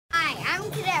I'm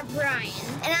Cadet Brian.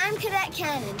 And I'm Cadet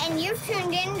Cannon. And you've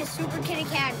tuned in to Superkid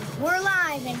Academy. We're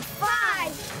live in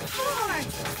 5, 4,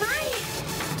 3,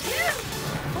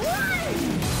 2,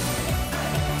 1.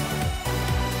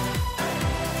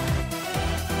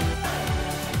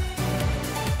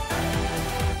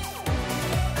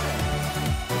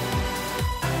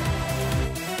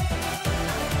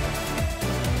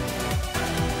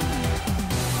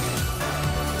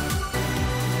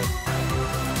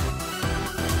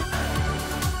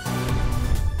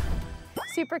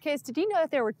 Superkids, did you know that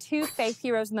there were 2 faith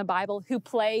heroes in the Bible who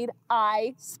played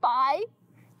I Spy?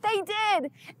 They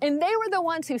did, and they were the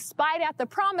ones who spied out the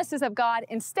promises of God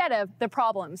instead of the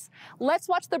problems. Let's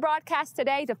watch the broadcast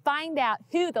today to find out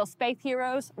who those faith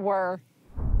heroes were.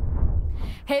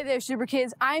 Hey there,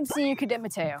 Superkids. I'm Senior Cadet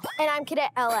Mateo. And I'm Cadet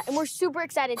Ella, and we're super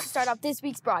excited to start off this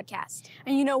week's broadcast.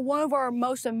 And you know, one of our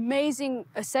most amazing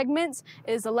segments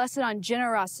is a lesson on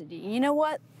generosity. You know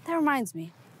what? That reminds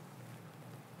me.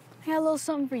 I got a little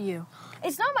something for you.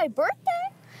 It's not my birthday.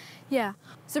 Yeah.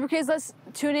 Superkids, let's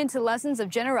tune into lessons of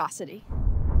generosity.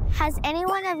 Has any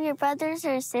one of your brothers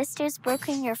or sisters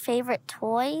broken your favorite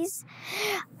toys?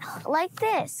 Like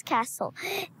this castle.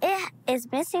 It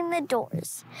is missing the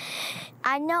doors.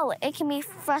 I know it can be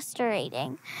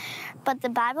frustrating, but the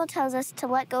Bible tells us to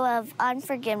let go of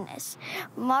unforgiveness.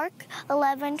 Mark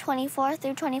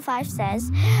 11:24-25 says,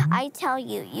 I tell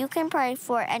you, you can pray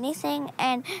for anything,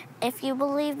 and if you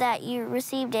believe that you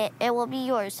received it, it will be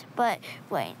yours. But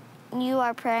wait. You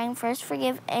are praying, first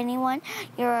forgive anyone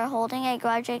you are holding a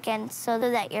grudge against, so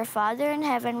that your Father in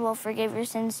heaven will forgive your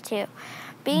sins too.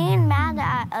 Being mad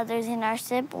at others and our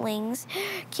siblings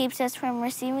keeps us from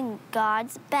receiving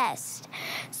God's best.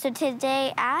 So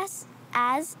today,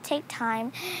 take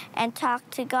time and talk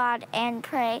to God and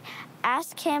pray.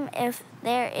 Ask Him if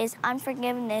there is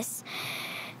unforgiveness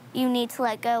you need to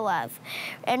let go of.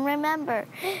 And remember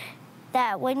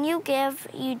that when you give,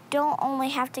 you don't only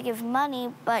have to give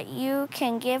money, but you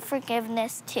can give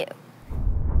forgiveness too.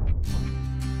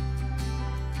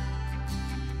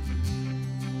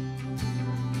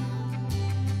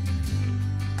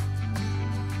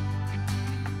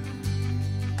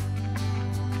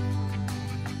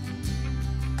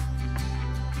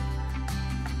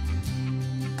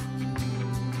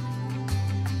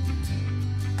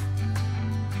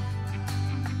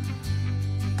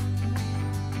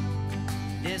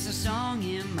 There's a song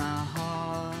in my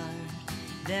heart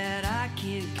that I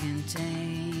can't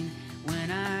contain when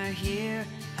I hear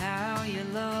how your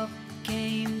love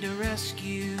came to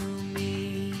rescue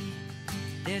me.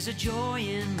 There's a joy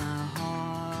in my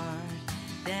heart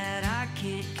that I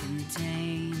can't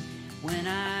contain when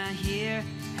I hear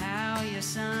how your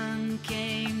Son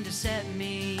came to set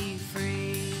me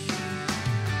free.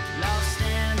 Lost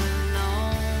and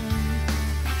alone,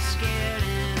 scared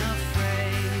and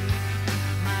afraid,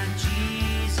 my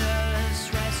Jesus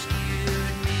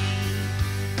rescued me.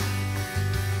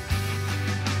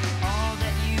 All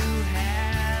that you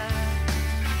have,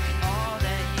 all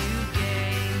that you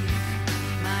gave,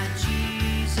 my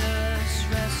Jesus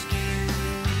rescued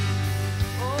me.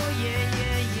 Oh yeah,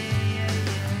 yeah, yeah, yeah,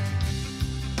 yeah.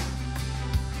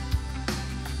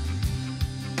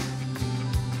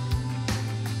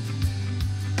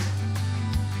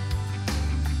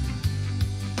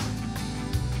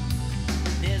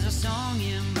 There's a song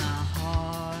in my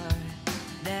heart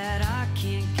that I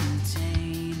can't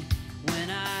contain when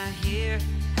I hear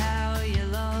how your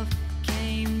love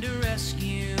came to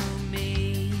rescue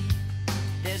me.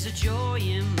 There's a joy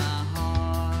in my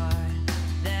heart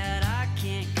that I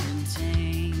can't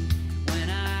contain when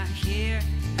I hear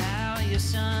how your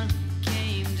Son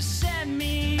came to set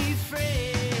me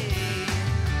free.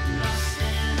 Lost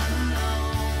and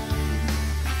alone,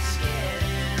 scared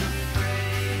and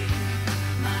afraid,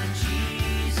 my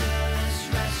Jesus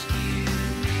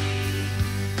rescued me.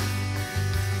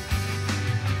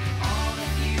 All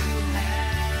that you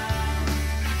have,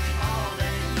 all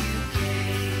that you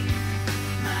gave,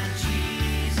 my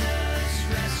Jesus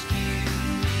rescued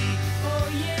me. Oh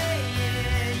yeah,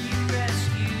 yeah, you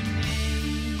rescued me.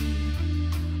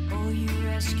 Oh, you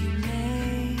rescued me.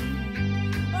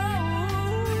 Oh,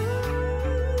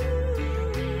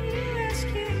 you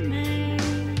rescued me.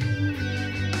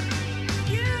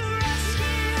 You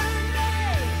rescued me.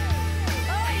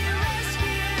 Oh, you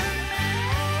rescued me.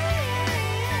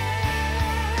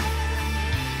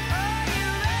 Oh, you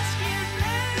rescued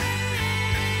me.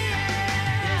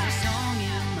 There's a song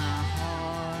in my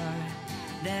heart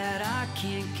that I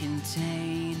can't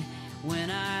contain when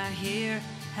I hear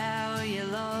how your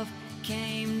love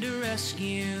came to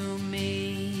rescue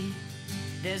me.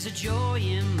 There's a joy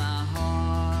in my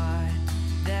heart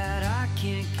that I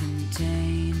can't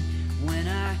contain when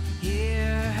I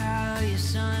hear how your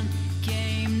son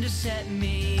came to set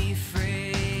me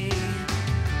free.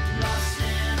 Lost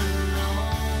and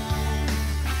alone,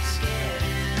 scared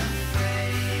and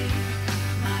afraid,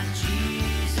 my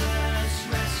Jesus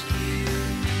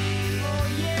rescued me. Oh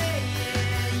yeah,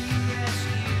 yeah, you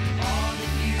rescued all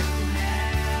that you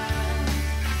have,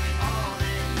 all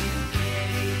that you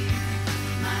gave.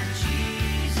 My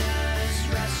Jesus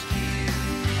rescued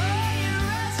me. Oh, you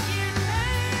rescued me.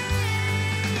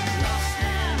 Lost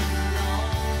and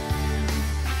alone,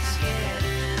 scared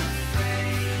and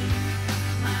afraid.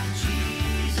 My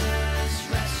Jesus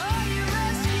rescued me. Oh, you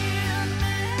rescued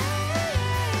me.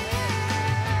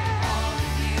 All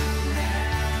that you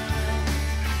have,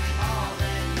 all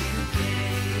that you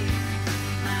gave.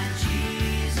 My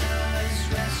Jesus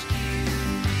rescued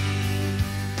me.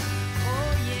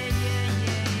 Oh yeah, yeah,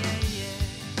 yeah, yeah, yeah.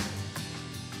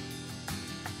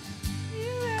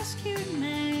 You rescued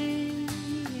me,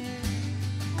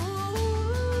 yeah. Ooh.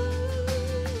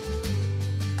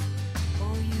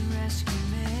 Oh, you rescued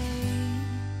me.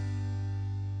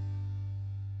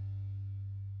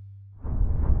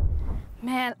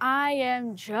 Man, I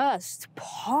am just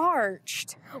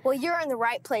parched. Well, you're in the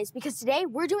right place because today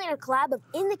we're doing a collab of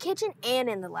in the kitchen and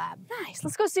in the lab. Nice.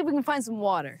 Let's go see if we can find some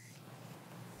water.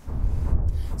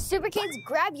 Super kids,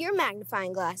 grab your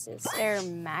magnifying glasses. They're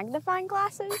magnifying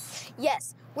glasses?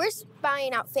 Yes, we're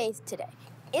spying out faith today.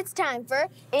 It's time for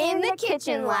In the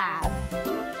Kitchen Lab.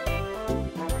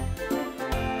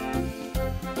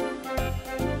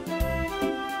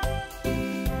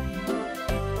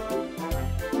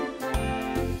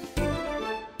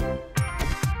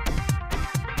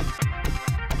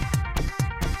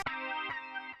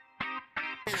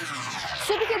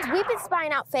 Super kids, we've been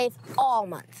spying out faith all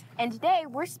month. And today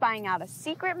we're spying out a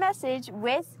secret message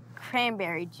with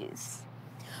cranberry juice.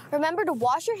 Remember to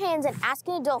wash your hands and ask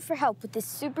an adult for help with this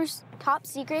super top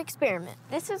secret experiment.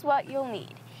 This is what you'll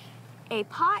need: a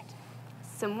pot,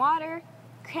 some water,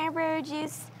 cranberry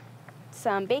juice,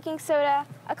 some baking soda,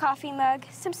 a coffee mug,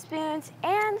 some spoons,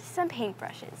 and some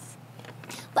paintbrushes.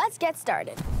 Let's get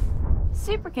started.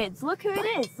 Super kids, look who it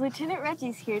is. Lieutenant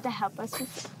Reggie's here to help us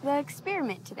with the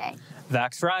experiment today.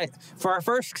 That's right. For our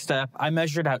first step, I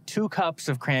measured out 2 cups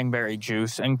of cranberry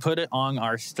juice and put it on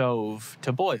our stove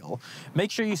to boil. Make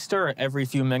sure you stir it every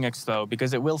few minutes, though,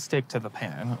 because it will stick to the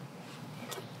pan.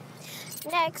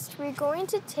 Next, we're going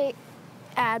to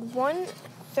add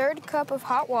 1/3 cup of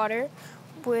hot water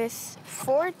with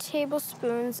 4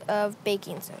 tablespoons of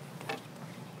baking soda.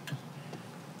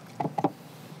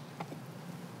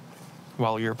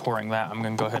 While you're pouring that, I'm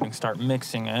going to go ahead and start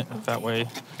mixing it. That way,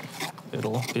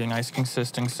 it'll be a nice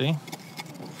consistency.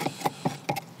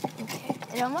 Okay.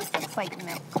 It almost looks like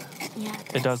milk. Yeah.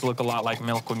 It does look a lot like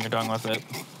milk when you're done with it.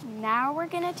 Now we're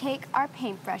gonna take our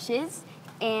paintbrushes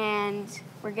and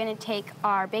we're gonna take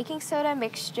our baking soda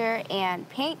mixture and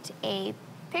paint a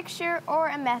picture or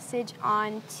a message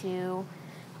onto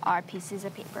our pieces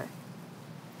of paper.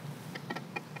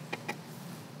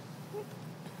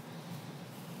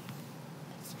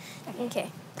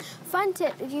 Okay. Fun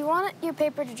tip, if you want your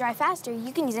paper to dry faster,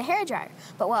 you can use a hairdryer.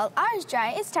 But while ours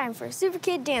dry, it's time for a Super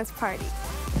Kid dance party.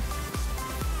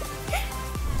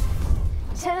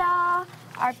 Ta-da!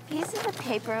 Our pieces of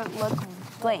paper look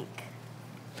blank.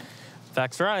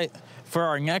 That's right. For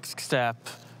our next step,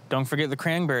 don't forget the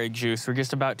cranberry juice. We're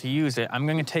just about to use it. I'm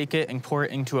going to take it and pour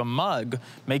it into a mug.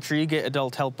 Make sure you get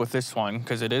adult help with this one,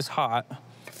 because it is hot.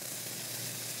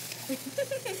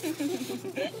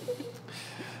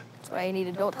 That's why you need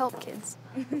adult help, kids.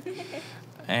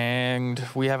 And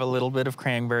we have a little bit of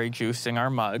cranberry juice in our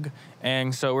mug.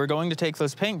 And so we're going to take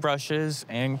those paintbrushes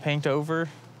and paint over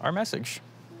our message.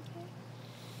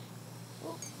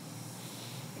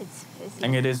 It's fizzy.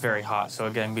 And it is very hot, so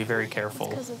again, be very careful.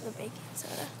 Because of the baking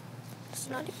soda. It's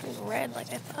not even red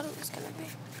like I thought it was going to be.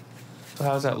 So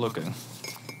how's that looking?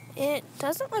 It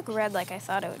doesn't look red like I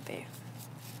thought it would be.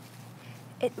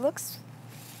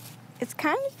 It's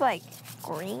kind of like,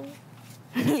 Green?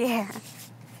 yeah,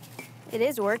 It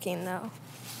is working, though.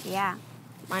 yeah.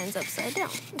 Mine's upside down.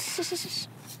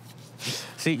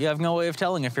 See, you have no way of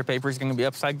telling if your paper is going to be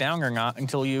upside down or not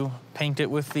until you paint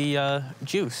it with the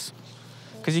juice,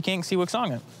 because you can't see what's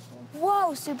on it.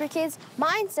 Whoa, Super Kids.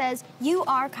 Mine says, you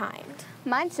are kind.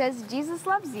 Mine says Jesus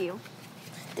loves you.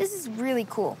 This is really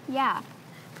cool. Yeah.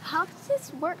 How does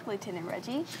this work, Lieutenant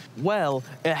Reggie? Well,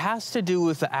 it has to do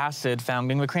with the acid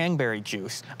found in the cranberry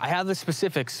juice. I have the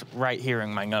specifics right here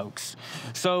in my notes.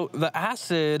 So the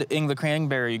acid in the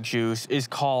cranberry juice is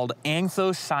called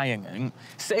anthocyanin.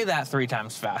 Say that 3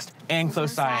 times fast.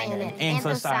 Anthocyanin,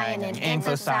 anthocyanin,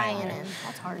 anthocyanin.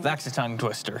 That's hard. That's a tongue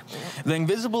twister. The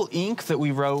invisible ink that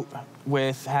we wrote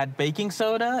with had baking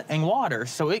soda and water,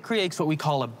 so it creates what we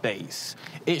call a base.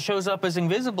 It shows up as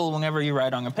invisible whenever you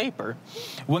write on a paper.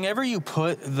 Whenever you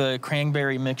put the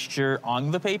cranberry mixture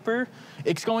on the paper,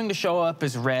 it's going to show up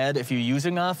as red if you use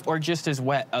enough, or just as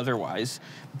wet otherwise.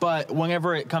 But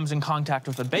whenever it comes in contact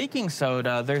with the baking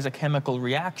soda, there's a chemical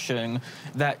reaction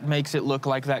that makes it look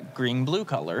like that green-blue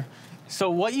color. So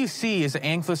what you see is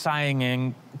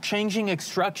anthocyanin changing its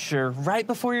structure right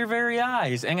before your very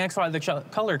eyes, and that's why the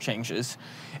color changes.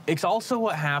 It's also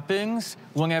what happens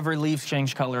whenever leaves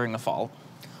change color in the fall.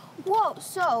 Whoa,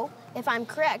 so if I'm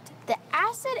correct, the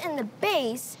acid and the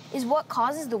base is what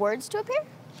causes the words to appear?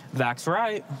 That's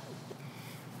right.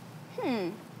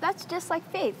 That's just like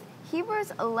faith.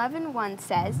 Hebrews 11:1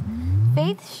 says,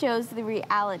 faith shows the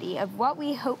reality of what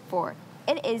we hope for.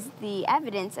 It is the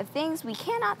evidence of things we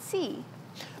cannot see.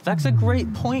 That's a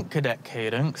great point, Cadet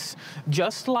Cadence.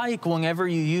 Just like whenever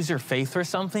you use your faith for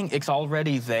something, it's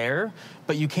already there,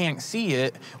 but you can't see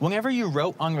it. Whenever you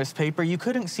wrote on this paper, you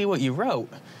couldn't see what you wrote,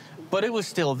 but it was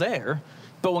still there.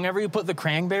 But whenever you put the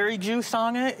cranberry juice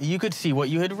on it, you could see what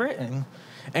you had written.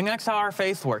 And that's how our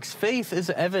faith works. Faith is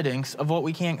evidence of what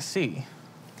we can't see.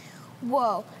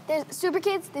 Whoa, Super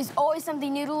Kids, there's always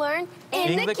something new to learn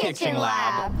In the kitchen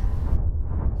lab.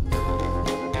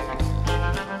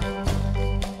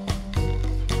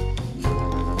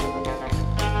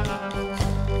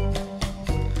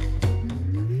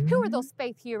 Who were those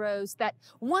faith heroes that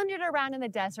wandered around in the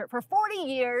desert for 40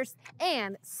 years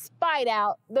and spied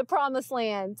out the promised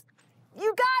land?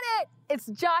 You got it! It's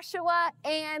Joshua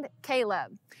and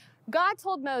Caleb. God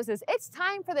told Moses, it's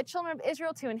time for the children of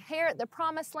Israel to inherit the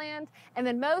promised land, and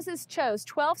then Moses chose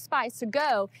 12 spies to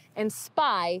go and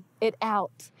spy it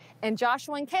out. And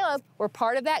Joshua and Caleb were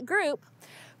part of that group.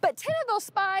 But 10 of those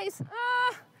spies,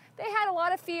 they had a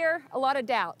lot of fear, a lot of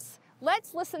doubts.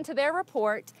 Let's listen to their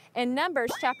report in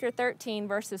Numbers chapter 13,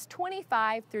 verses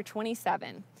 25 through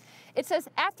 27. It says,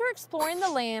 after exploring the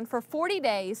land for 40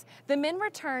 days, the men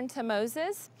returned to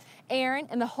Moses, Aaron,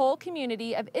 and the whole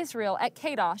community of Israel at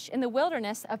Kadesh in the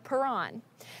wilderness of Paran.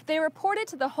 They reported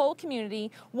to the whole community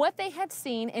what they had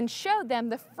seen and showed them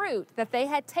the fruit that they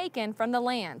had taken from the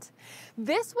land.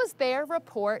 This was their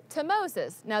report to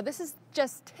Moses. Now, this is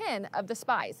just 10 of the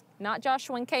spies, not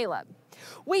Joshua and Caleb.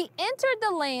 We entered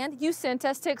the land you sent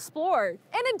us to explore,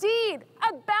 and indeed,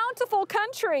 a bountiful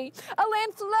country, a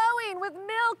land flowing with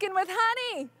milk and with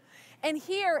honey. And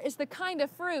here is the kind of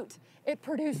fruit it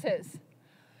produces.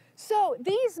 So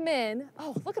these men,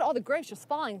 oh, look at all the grapes just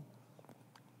falling.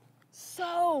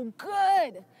 So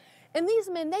good. And these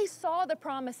men, they saw the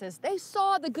promises. They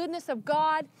saw the goodness of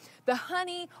God, the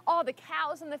honey, all the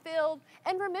cows in the field.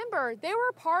 And remember, they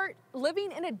were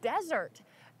living in a desert.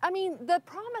 I mean, the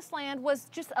promised land was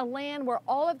just a land where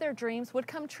all of their dreams would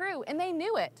come true, and they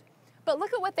knew it. But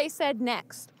look at what they said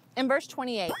next in verse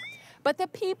 28. But the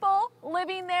people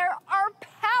living there are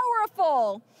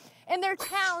powerful, and their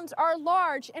towns are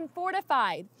large and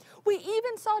fortified. We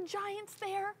even saw giants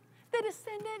there, the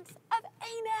descendants of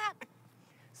Anak.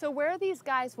 So where these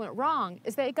guys went wrong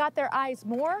is they got their eyes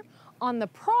more on the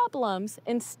problems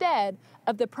instead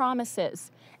of the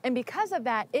promises. And because of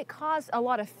that, it caused a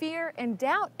lot of fear and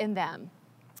doubt in them.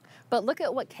 But look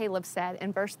at what Caleb said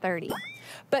in verse 30.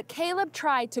 But Caleb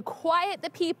tried to quiet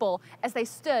the people as they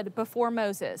stood before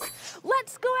Moses.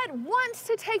 Let's go at once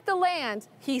to take the land,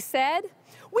 he said.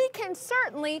 We can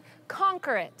certainly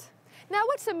conquer it. Now,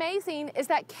 what's amazing is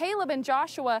that Caleb and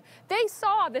Joshua, they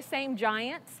saw the same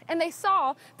giants and they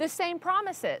saw the same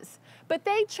promises, but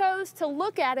they chose to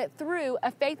look at it through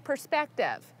a faith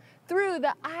perspective, through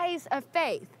the eyes of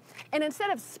faith. And instead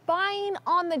of spying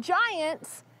on the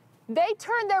giants, they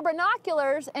turned their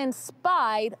binoculars and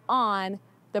spied on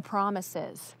the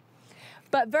promises.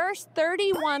 But verse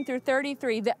 31 through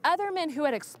 33, the other men who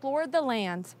had explored the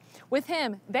land with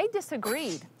him, they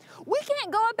disagreed. We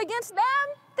can't go up against them.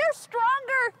 They're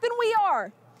stronger than we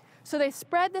are. So they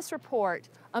spread this report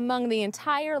among the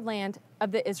entire land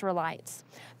of the Israelites.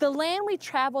 The land we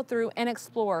travel through and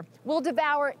explore will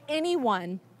devour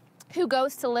anyone who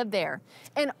goes to live there.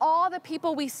 And all the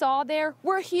people we saw there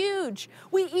were huge.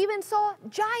 We even saw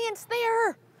giants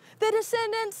there, the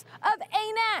descendants of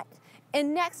Anak.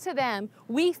 And next to them,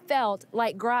 we felt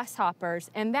like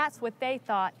grasshoppers, and that's what they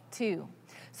thought too.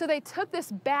 So they took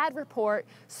this bad report,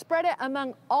 spread it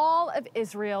among all of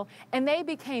Israel, and they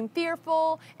became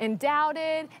fearful and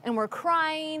doubted and were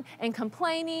crying and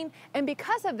complaining. And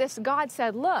because of this, God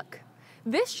said, look,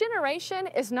 this generation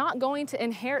is not going to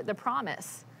inherit the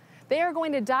promise. They are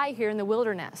going to die here in the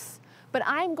wilderness. But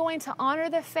I'm going to honor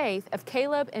the faith of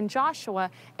Caleb and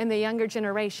Joshua and the younger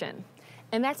generation.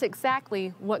 And that's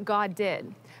exactly what God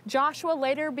did. Joshua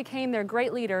later became their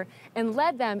great leader and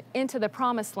led them into the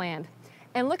promised land.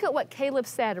 And look at what Caleb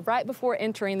said right before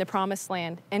entering the promised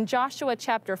land. In Joshua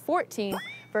chapter 14,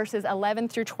 verses 11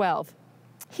 through 12.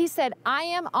 He said, I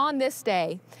am on this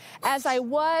day as I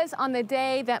was on the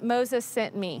day that Moses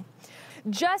sent me.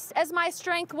 Just as my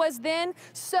strength was then,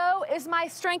 so is my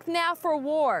strength now for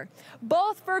war,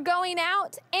 both for going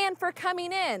out and for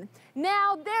coming in.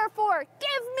 Now, therefore,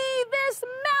 give me this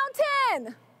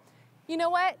mountain. You know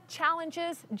what?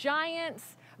 Challenges,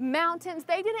 giants, mountains,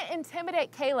 they didn't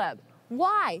intimidate Caleb.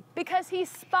 Why? Because he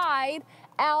spied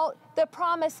out the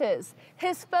promises.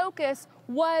 His focus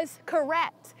was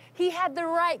correct. He had the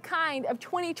right kind of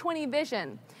 2020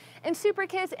 vision. And Super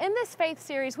Kids, in this faith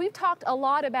series, we've talked a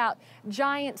lot about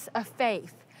giants of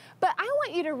faith. But I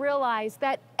want you to realize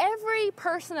that every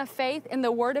person of faith in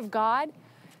the Word of God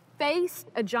faced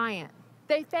a giant.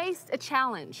 They faced a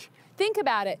challenge. Think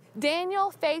about it. Daniel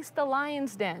faced the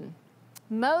lion's den.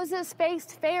 Moses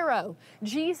faced Pharaoh.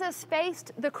 Jesus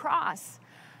faced the cross.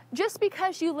 Just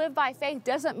because you live by faith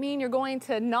doesn't mean you're going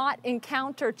to not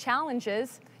encounter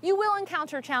challenges. You will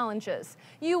encounter challenges.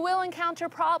 You will encounter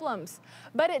problems.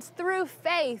 But it's through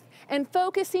faith and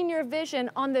focusing your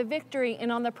vision on the victory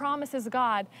and on the promises of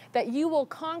God that you will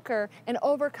conquer and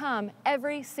overcome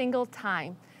every single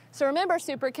time. So remember,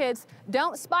 Super Kids,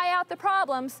 don't spy out the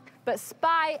problems, but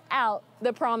spy out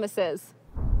the promises.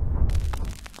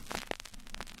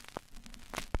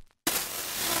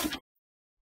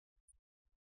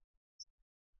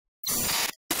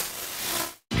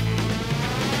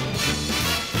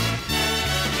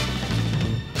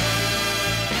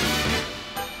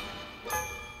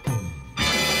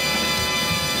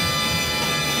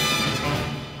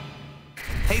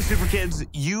 Hey, Super Kids,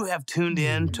 you have tuned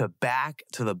in to Back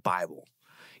to the Bible.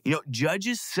 You know,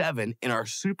 Judges 7 in our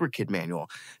Super Kid manual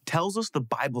tells us the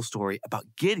Bible story about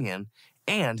Gideon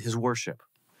and his worship.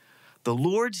 The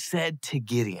Lord said to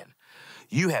Gideon,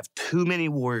 you have too many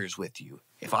warriors with you.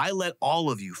 If I let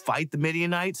all of you fight the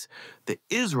Midianites, the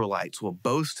Israelites will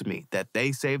boast to me that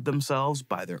they saved themselves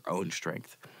by their own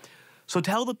strength. So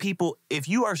tell the people, if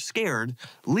you are scared,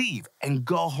 leave and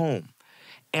go home.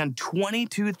 And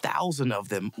 22,000 of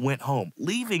them went home,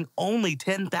 leaving only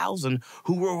 10,000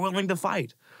 who were willing to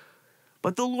fight.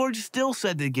 But the Lord still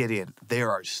said to Gideon,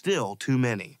 there are still too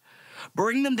many.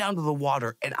 Bring them down to the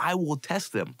water, and I will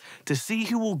test them to see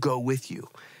who will go with you.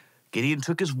 Gideon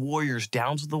took his warriors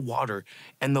down to the water,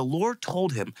 and the Lord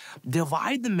told him,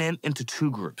 divide the men into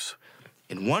two groups.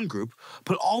 In one group,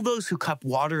 put all those who cup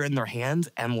water in their hands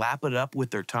and lap it up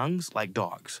with their tongues like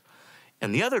dogs.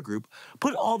 In the other group,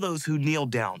 put all those who kneel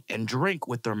down and drink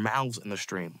with their mouths in the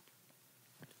stream.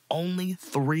 Only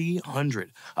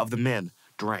 300 of the men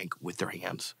drank with their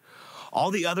hands. All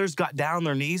the others got down on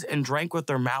their knees and drank with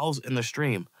their mouths in the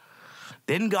stream.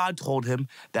 Then God told him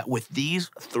that with these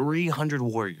 300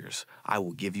 warriors, I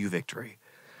will give you victory.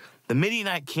 The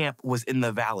Midianite camp was in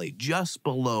the valley just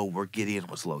below where Gideon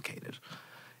was located.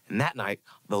 And that night,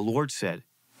 the Lord said,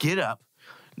 get up,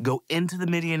 go into the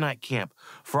Midianite camp,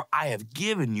 for I have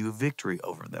given you victory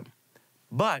over them.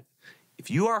 But if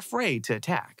you are afraid to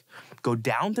attack, go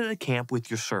down to the camp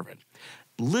with your servant.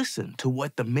 Listen to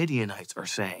what the Midianites are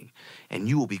saying, and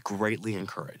you will be greatly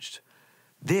encouraged.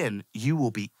 Then you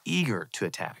will be eager to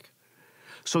attack.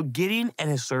 So Gideon and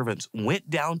his servants went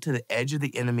down to the edge of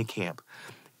the enemy camp.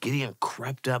 Gideon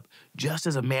crept up just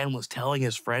as a man was telling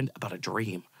his friend about a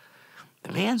dream.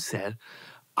 The man said,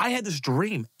 I had this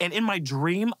dream, and in my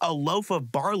dream, a loaf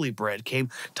of barley bread came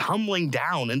tumbling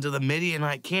down into the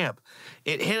Midianite camp.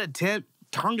 It hit a tent,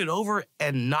 turned it over,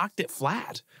 and knocked it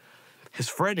flat. His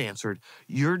friend answered,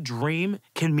 your dream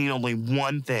can mean only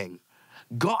one thing.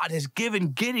 God has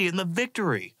given Gideon the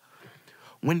victory.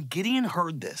 When Gideon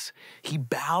heard this, he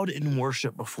bowed in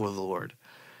worship before the Lord.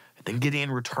 Then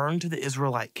Gideon returned to the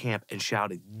Israelite camp and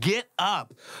shouted, get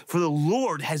up, for the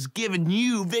Lord has given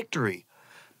you victory.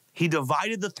 He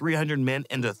divided the 300 men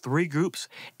into three groups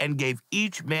and gave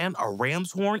each man a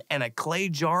ram's horn and a clay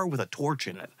jar with a torch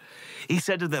in it. He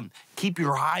said to them, keep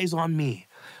your eyes on me.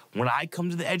 When I come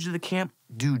to the edge of the camp,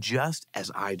 do just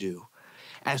as I do.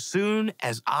 As soon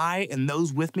as I and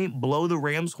those with me blow the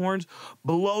ram's horns,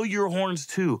 blow your horns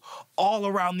too, all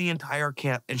around the entire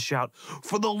camp, and shout,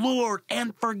 for the Lord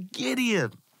and for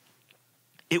Gideon.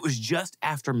 It was just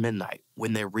after midnight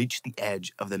when they reached the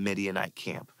edge of the Midianite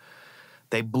camp.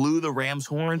 They blew the ram's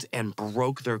horns and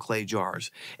broke their clay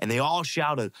jars, and they all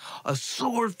shouted, "A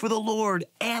sword for the Lord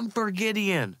and for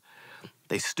Gideon!"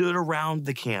 They stood around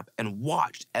the camp and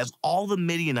watched as all the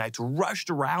Midianites rushed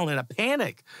around in a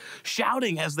panic.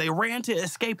 Shouting as they ran to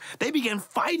escape, they began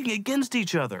fighting against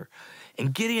each other.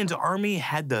 And Gideon's army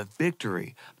had the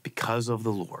victory because of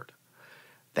the Lord.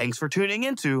 Thanks for tuning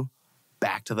into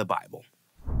Back to the Bible.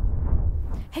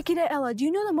 Hey, Cadet Ella, do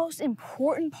you know the most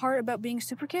important part about being a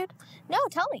Superkid? No,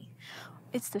 tell me.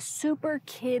 It's the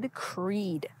Superkid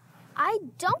Creed. I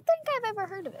don't think I've ever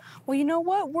heard of it. Well, you know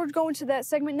what? We're going to that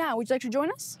segment now. Would you like to join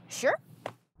us? Sure.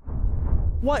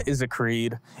 What is a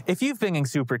creed? If you've been in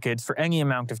Superkids for any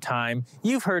amount of time,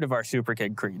 you've heard of our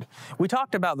Superkid Creed. We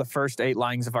talked about the first 8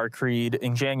 lines of our creed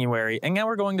in January, and now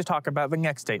we're going to talk about the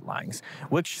next 8 lines,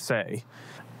 which say,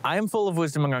 I am full of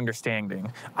wisdom and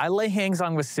understanding. I lay hands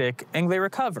on the sick, and they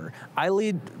recover. I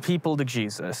lead people to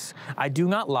Jesus. I do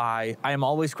not lie. I am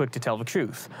always quick to tell the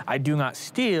truth. I do not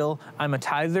steal. I'm a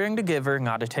tither and a giver,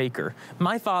 not a taker.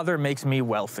 My Father makes me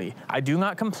wealthy. I do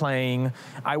not complain.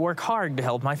 I work hard to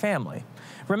help my family.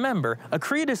 Remember, a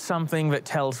creed is something that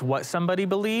tells what somebody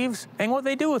believes and what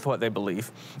they do with what they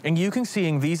believe. And you can see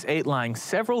in these 8 lines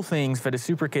several things that a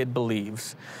Superkid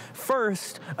believes.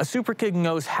 First, a Superkid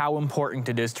knows how important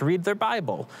it is to read their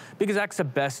Bible, because that's the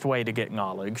best way to get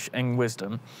knowledge and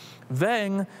wisdom.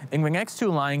 Then, in the next 2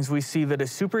 lines, we see that a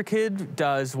Superkid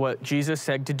does what Jesus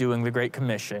said to do in the Great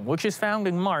Commission, which is found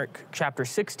in Mark chapter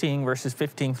 16, verses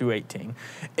 15 through 18.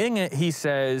 In it, he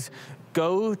says,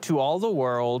 go to all the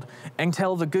world and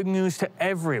tell the good news to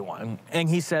everyone. And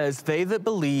he says, they that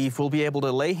believe will be able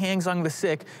to lay hands on the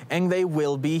sick and they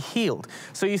will be healed.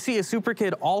 So you see, a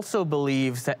Superkid also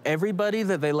believes that everybody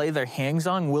that they lay their hands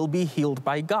on will be healed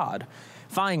by God.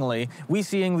 Finally, we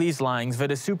see in these lines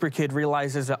that a Superkid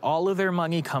realizes that all of their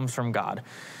money comes from God.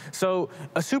 So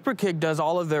a Superkid does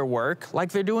all of their work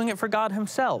like they're doing it for God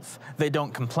himself. They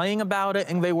don't complain about it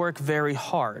and they work very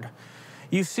hard.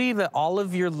 You see that all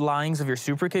of your lines of your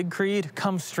Superkid Creed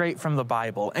come straight from the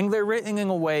Bible, and they're written in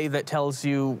a way that tells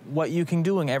you what you can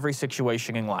do in every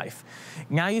situation in life.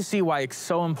 Now you see why it's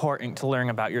so important to learn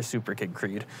about your Superkid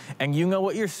Creed, and you know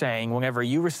what you're saying whenever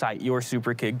you recite your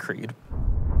Superkid Creed.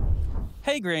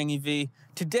 Hey, Granny V.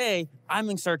 Today, I'm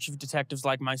in search of detectives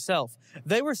like myself.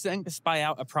 They were sent to spy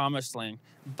out a promised land,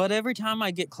 but every time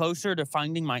I get closer to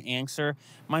finding my answer,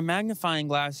 my magnifying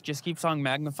glass just keeps on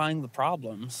magnifying the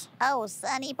problems. Oh,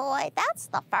 Sonny boy, that's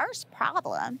the first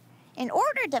problem. In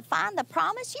order to find the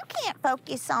promise, you can't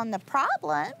focus on the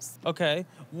problems. Okay,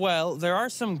 well, there are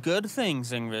some good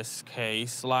things in this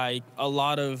case, like a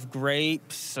lot of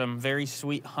grapes, some very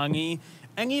sweet honey,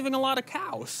 and even a lot of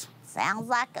cows. Sounds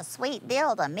like a sweet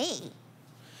deal to me.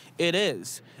 It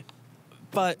is.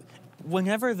 But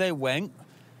whenever they went,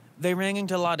 they ran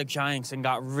into a lot of giants and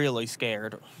got really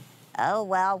scared. Oh,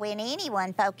 well, when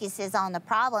anyone focuses on the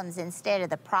problems instead of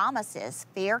the promises,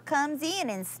 fear comes in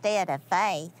instead of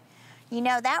faith. You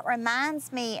know, that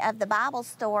reminds me of the Bible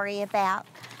story about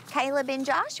Caleb and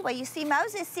Joshua. You see,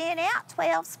 Moses sent out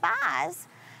 12 spies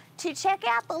to check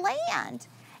out the land.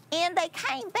 And they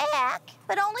came back,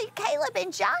 but only Caleb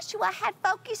and Joshua had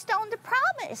focused on the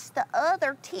promise. The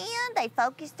other 10, they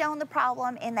focused on the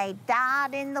problem and they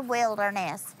died in the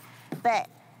wilderness. But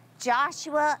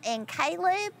Joshua and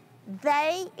Caleb,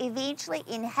 they eventually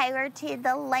inherited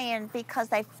the land because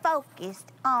they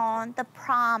focused on the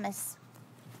promise.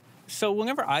 So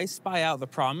whenever I spy out the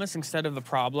promise instead of the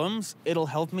problems, it'll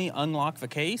help me unlock the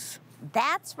case?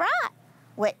 That's right.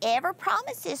 Whatever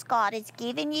promises God has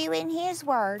given you in His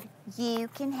Word, you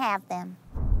can have them.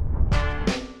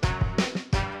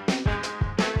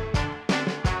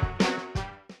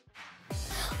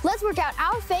 Let's work out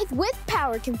our faith with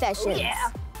power confessions.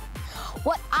 Yeah.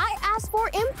 What I ask for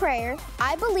in prayer,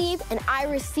 I believe and I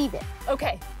receive it.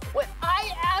 Okay, what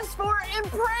I ask for in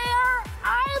prayer,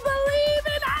 I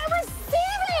believe and I receive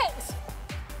it.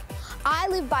 I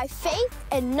live by faith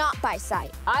and not by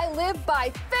sight. I live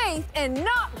by faith and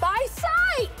not by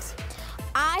sight.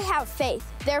 I have faith,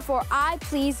 therefore I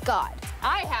please God.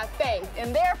 I have faith,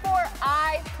 and therefore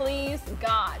I please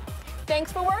God.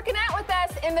 Thanks for working out with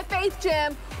us in the Faith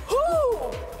Gym.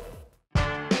 Woo!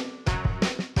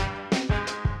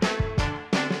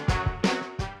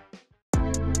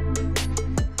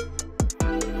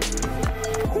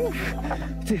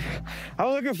 I'm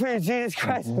looking for you, Jesus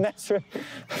Christ of Nazareth.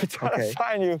 I'm trying to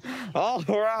find you all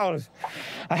around.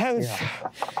 I have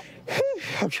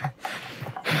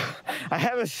I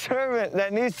have a servant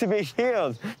that needs to be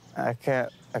healed. I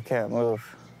can't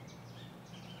move.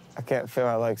 I can't feel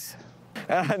my legs.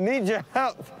 and I need your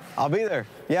help. I'll be there.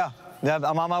 Yeah,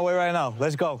 I'm on my way right now.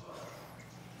 Let's go.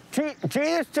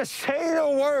 Jesus, just say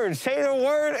the word. Say the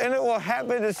word, and it will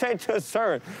happen to say to a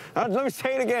servant. Let me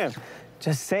say it again.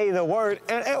 Just say the word,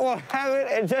 and it will happen,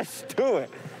 and just do it.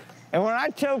 And when I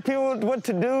tell people what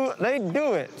to do, they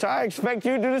do it. So I expect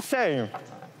you to do the same.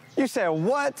 You said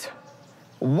what?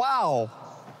 Wow.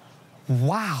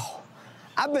 Wow.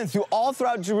 I've been all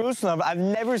throughout Jerusalem. I've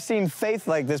never seen faith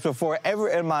like this before, ever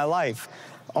in my life.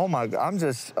 Oh my God,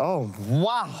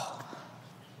 wow.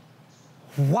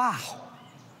 Wow.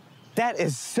 That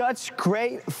is such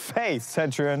great faith,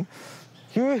 Centurion.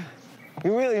 You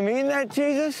really mean that,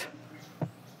 Jesus?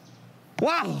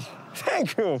 Wow,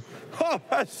 thank you. Oh,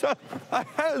 I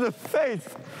had the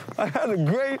faith. I had a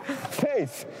great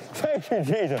faith. Thank you,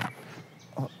 Jesus.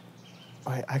 Oh,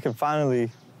 I can finally,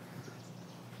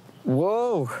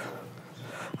 whoa.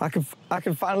 I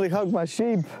can finally hug my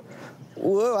sheep.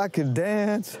 Whoa, I can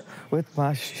dance with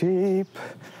my sheep.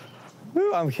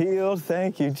 Woo, I'm healed,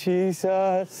 thank you,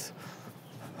 Jesus.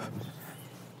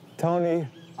 Tony,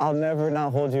 I'll never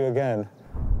not hold you again.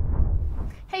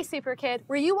 Hey, Superkid,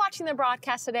 were you watching the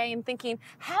broadcast today and thinking,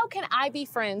 how can I be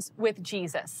friends with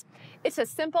Jesus? It's as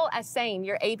simple as saying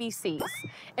your ABCs.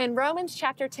 In Romans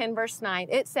chapter 10, verse 9,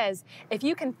 it says, if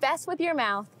you confess with your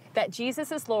mouth that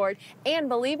Jesus is Lord and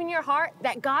believe in your heart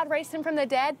that God raised him from the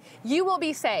dead, you will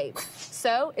be saved.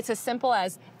 So it's as simple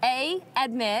as A,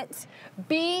 admit,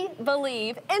 B,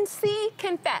 believe, and C,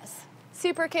 confess.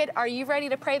 Superkid, are you ready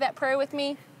to pray that prayer with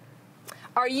me?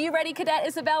 Are you ready, Cadet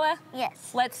Isabella?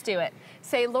 Yes. Let's do it.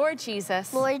 Say, Lord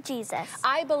Jesus. Lord Jesus.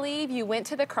 I believe you went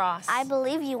to the cross. I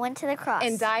believe you went to the cross.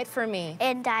 And died for me.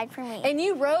 And died for me. And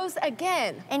you rose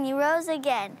again. And you rose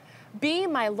again. Be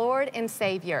my Lord and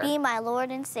Savior. Be my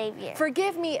Lord and Savior.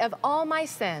 Forgive me of all my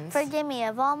sins. Forgive me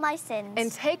of all my sins.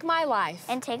 And take my life.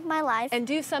 And take my life. And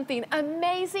do something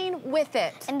amazing with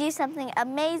it. And do something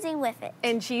amazing with it.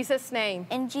 In Jesus' name.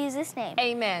 In Jesus' name.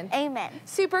 Amen. Amen.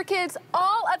 Superkids,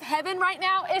 all of heaven right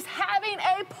now is having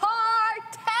a party.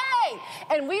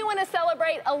 And we want to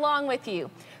celebrate along with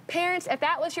you. Parents, if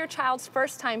that was your child's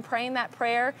first time praying that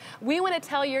prayer, we want to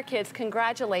tell your kids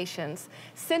congratulations.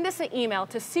 Send us an email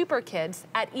to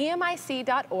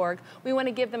superkids@emic.org. We want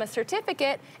to give them a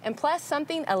certificate and plus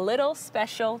something a little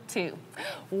special too.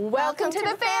 Welcome to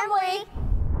the family.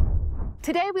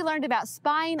 Today we learned about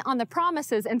spying on the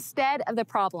promises instead of the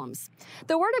problems.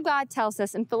 The Word of God tells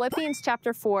us in Philippians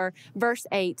chapter 4, verse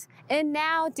 8, and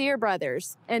now, dear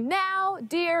brothers, and now,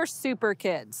 dear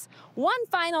Superkids, one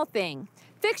final thing.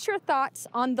 Fix your thoughts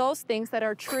on those things that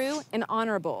are true and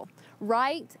honorable,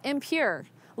 right and pure,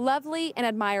 lovely and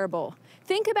admirable.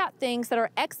 Think about things that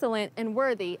are excellent and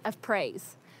worthy of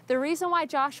praise. The reason why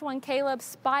Joshua and Caleb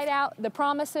spied out the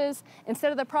promises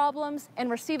instead of the problems and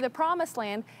received the promised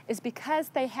land is because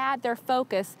they had their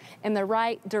focus in the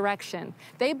right direction.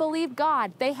 They believed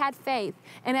God, they had faith.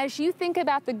 And as you think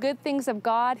about the good things of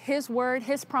God, His word,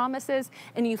 His promises,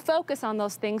 and you focus on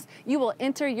those things, you will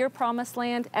enter your promised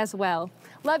land as well.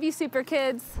 Love you, Super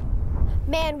Kids.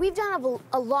 Man, we've done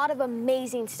a lot of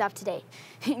amazing stuff today.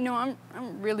 You know, I'm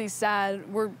really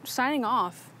sad. We're signing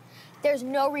off. There's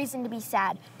no reason to be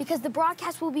sad because the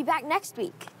broadcast will be back next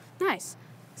week. Nice.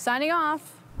 Signing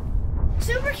off.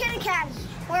 Superkid Academy,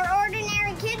 where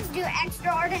ordinary kids do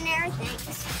extraordinary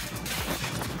things.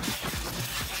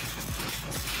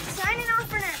 Signing off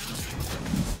for now.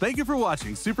 Thank you for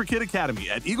watching Superkid Academy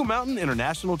at Eagle Mountain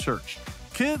International Church.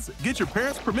 Kids, get your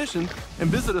parents' permission and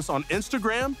visit us on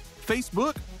Instagram,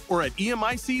 Facebook, or at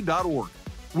emic.org.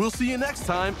 We'll see you next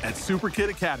time at Superkid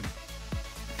Academy.